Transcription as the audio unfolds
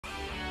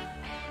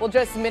Well,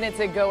 just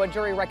minutes ago, a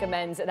jury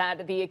recommends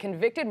that the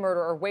convicted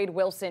murderer Wade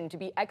Wilson to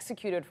be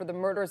executed for the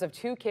murders of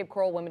two Cape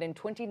Coral women in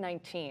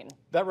 2019.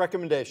 That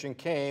recommendation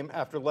came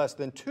after less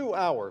than 2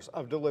 hours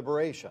of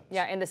deliberations.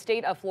 Yeah, and the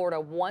state of Florida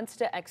wants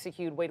to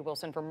execute Wade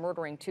Wilson for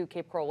murdering two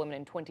Cape Coral women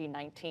in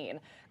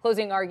 2019.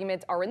 Closing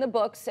arguments are in the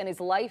books, and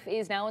his life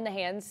is now in the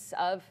hands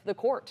of the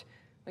court.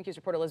 Link News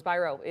reporter Liz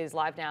Byro is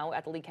live now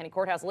at the Lee County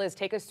Courthouse. Liz,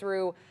 take us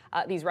through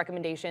these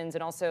recommendations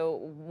and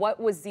also what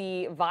was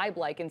the vibe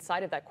like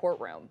inside of that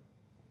courtroom?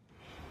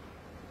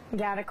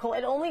 Yeah, Nicole,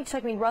 it only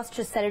took, Russ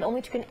just said it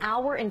only took an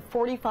hour and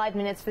 45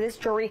 minutes for this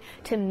jury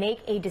to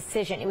make a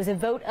decision. It was a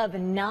vote of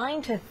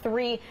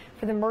 9-3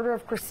 for the murder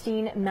of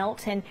Christine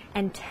Melton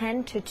and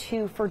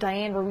 10-2 for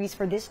Diane Ruiz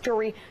for this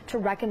jury to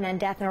recommend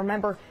death. And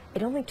remember,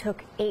 it only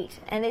took 8.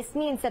 And this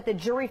means that the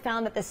jury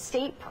found that the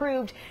state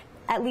proved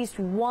at least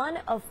one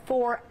of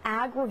 4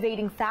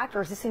 aggravating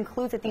factors. This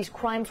includes that these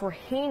crimes were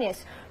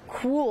heinous,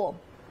 cruel,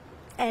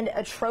 and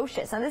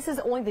atrocious. And this is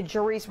only the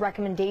jury's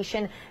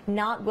recommendation,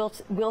 not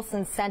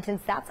Wilson's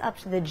sentence. That's up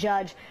to the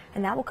judge,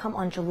 and that will come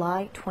on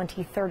July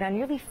 23rd. Now,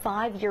 nearly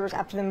 5 years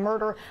after the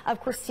murder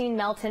of Christine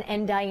Melton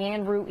and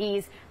Diane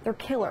Ruiz, their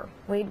killer,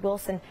 Wade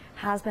Wilson,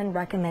 has been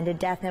recommended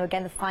death. Now,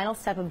 again, the final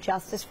step of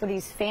justice for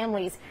these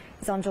families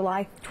is on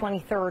July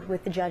 23rd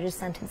with the judge's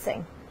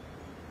sentencing.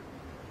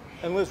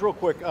 And Liz, real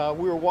quick,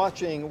 we were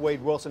watching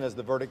Wade Wilson as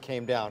the verdict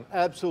came down.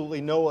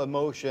 Absolutely no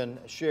emotion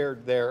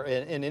shared there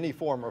in any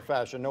form or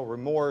fashion, no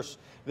remorse.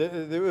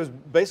 There was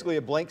basically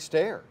a blank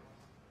stare.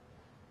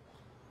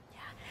 Yeah,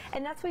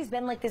 and that's what he's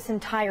been like this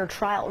entire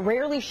trial,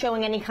 rarely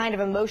showing any kind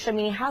of emotion.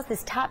 He has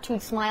this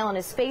tattooed smile on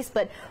his face,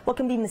 but what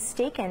can be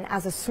mistaken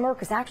as a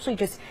smirk is actually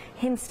just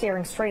him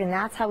staring straight, and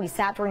that's how he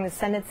sat during the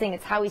sentencing.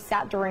 It's how he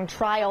sat during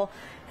trial,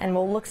 and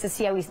we'll look to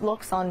see how he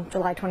looks on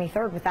July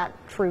 23rd with that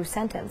true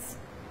sentence.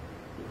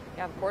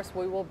 Yeah, of course,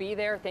 we will be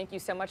there. Thank you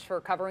so much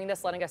for covering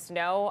this, letting us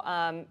know.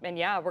 And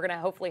yeah, we're going to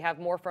hopefully have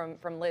more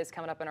from Liz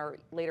coming up in our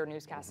later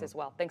newscast as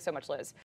well. Thanks so much, Liz.